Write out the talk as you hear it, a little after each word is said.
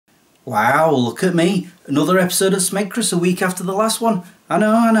Wow, look at me. Another episode of Smegchris a week after the last one. I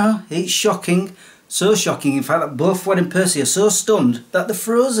know. It's shocking. So shocking, in fact, that both Wed and Percy are so stunned that they're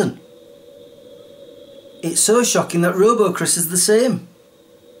frozen. It's so shocking that RoboChris is the same.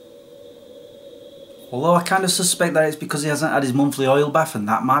 Although I kind of suspect that it's because he hasn't had his monthly oil bath, and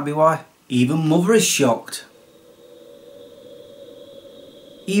that might be why. Even Mother is shocked.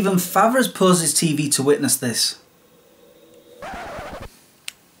 Even Father has paused his TV to witness this.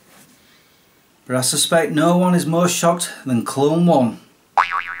 But I suspect no one is more shocked than Clone One.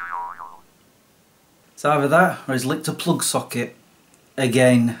 It's either that or he's licked a plug socket.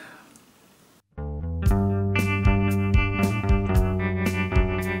 Again.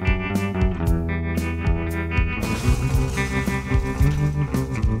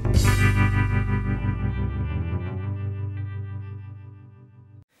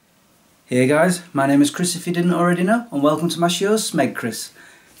 Hey guys, my name is Chris if you didn't already know, and welcome to my show, Smegchris.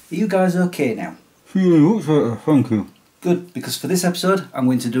 Are you guys okay now? Yeah, looks better, thank you. Good, because for this episode, I'm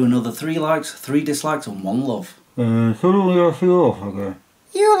going to do another 3 likes, 3 dislikes and 1 love. Suddenly I feel off again.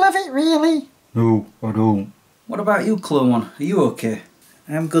 You love it, really? No, I don't. What about you, Clone One? Are you okay?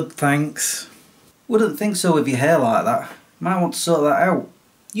 I'm good, thanks. Wouldn't think so with your hair like that. Might want to sort that out.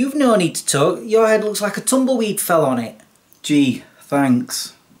 You've no need to talk. Your head looks like a tumbleweed fell on it. Gee,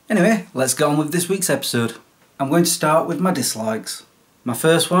 thanks. Anyway, let's get on with this week's episode. I'm going to start with my dislikes. My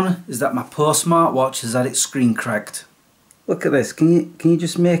first one is that my Poor smartwatch has had its screen cracked. Look at this, can you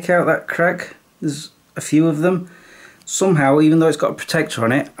just make out that crack? There's a few of them. Somehow, even though it's got a protector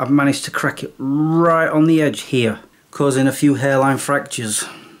on it, I've managed to crack it right on the edge here, causing a few hairline fractures.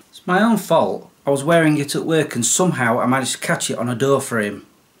 It's my own fault. I was wearing it at work and somehow I managed to catch it on a door frame.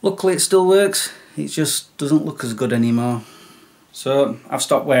 Luckily it still works, it just doesn't look as good anymore. So I've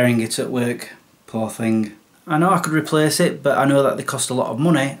stopped wearing it at work. Poor thing. I know I could replace it, but I know that they cost a lot of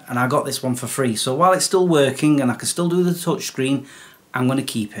money and I got this one for free. So while it's still working and I can still do the touchscreen, I'm going to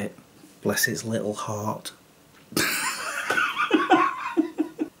keep it. Bless its little heart.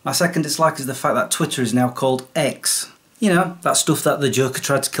 My second dislike is the fact that Twitter is now called X. You know, that stuff that the Joker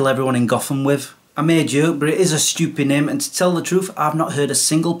tried to kill everyone in Gotham with. I may joke, but it is a stupid name, and to tell the truth, I've not heard a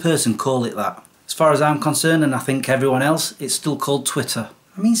single person call it that. As far as I'm concerned, and I think everyone else, it's still called Twitter.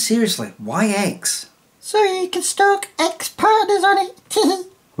 I mean, seriously, why X? So you can stalk ex-partners on it.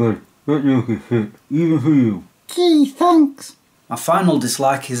 Well, that joke is sick, even for you. Gee, thanks. My final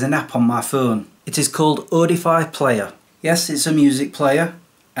dislike is an app on my phone. It is called Audify Player. Yes, it's a music player,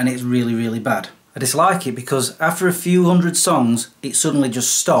 and it's really, really bad. I dislike it because after a few hundred songs, it suddenly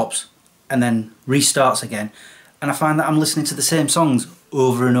just stops and then restarts again. And I find that I'm listening to the same songs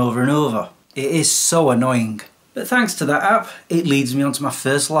over and over and over. It is so annoying. But thanks to that app, it leads me on to my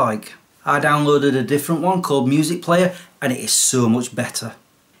first like. I downloaded a different one called Music Player and it is so much better.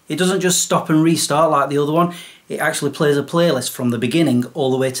 It doesn't just stop and restart like the other one, it actually plays a playlist from the beginning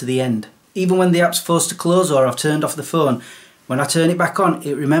all the way to the end. Even when the app's forced to close or I've turned off the phone, when I turn it back on,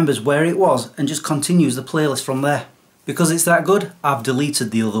 it remembers where it was and just continues the playlist from there. Because it's that good, I've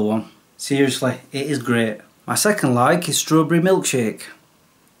deleted the other one. Seriously, it is great. My second like is Strawberry Milkshake,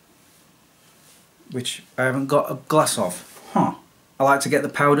 which I haven't got a glass of. I like to get the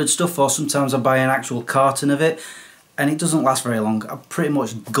powdered stuff, or sometimes I buy an actual carton of it and it doesn't last very long. I pretty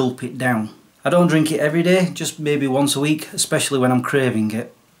much gulp it down. I don't drink it every day, just maybe once a week, especially when I'm craving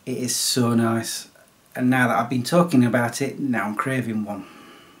it. It is so nice. And now that I've been talking about it, now I'm craving one.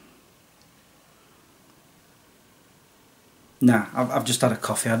 Nah, I've just had a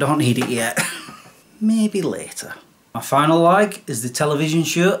coffee, I don't need it yet. Maybe later. My final like is the television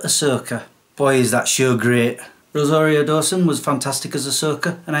show Ahsoka. Boy, is that show great. Rosario Dawson was fantastic as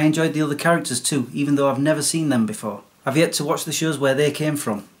Ahsoka, and I enjoyed the other characters too, even though I've never seen them before. I've yet to watch the shows where they came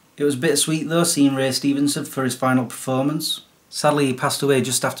from. It was bittersweet though, seeing Ray Stevenson for his final performance. Sadly, he passed away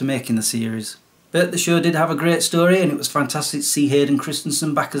just after making the series. But the show did have a great story, and it was fantastic to see Hayden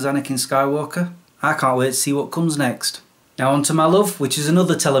Christensen back as Anakin Skywalker. I can't wait to see what comes next. Now on to my love, which is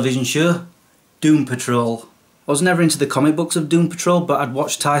another television show, Doom Patrol. I was never into the comic books of Doom Patrol, but I'd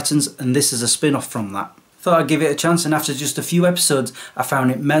watched Titans, and this is a spin-off from that. Thought I'd give it a chance, and after just a few episodes, I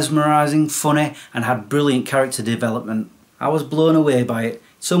found it mesmerising, funny, and had brilliant character development. I was blown away by it,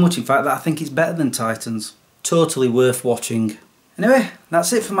 so much in fact that I think it's better than Titans. Totally worth watching. Anyway,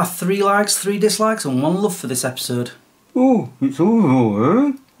 that's it for my 3 likes, 3 dislikes, and 1 love for this episode. Oh, it's over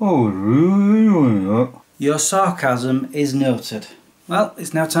already? I was really enjoying that. Your sarcasm is noted. Well,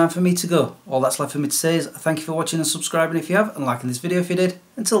 it's now time for me to go. All that's left for me to say is thank you for watching and subscribing if you have, and liking this video if you did.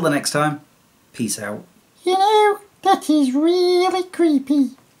 Until the next time, peace out. You know, that is really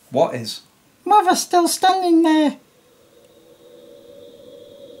creepy. What is? Mother's still standing there.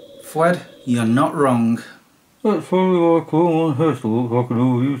 Fwed, you're not wrong. That's funny like one has to look like an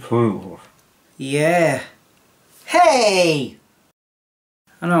old toilet. Yeah. Hey!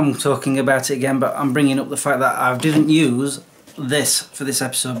 I know I'm talking about it again, but I'm bringing up the fact that I didn't use this for this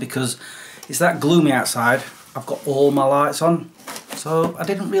episode because it's that gloomy outside. I've got all my lights on, so I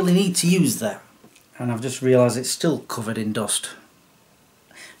didn't really need to use that. And I've just realised it's still covered in dust.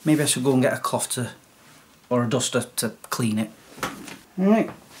 Maybe I should go and get a cloth or a duster to clean it.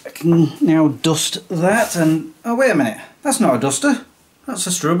 Right, I can now dust that and... Oh, wait a minute. That's not a duster. That's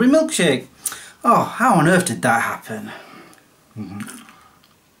a strawberry milkshake. Oh, how on earth did that happen?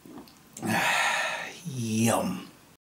 Yum.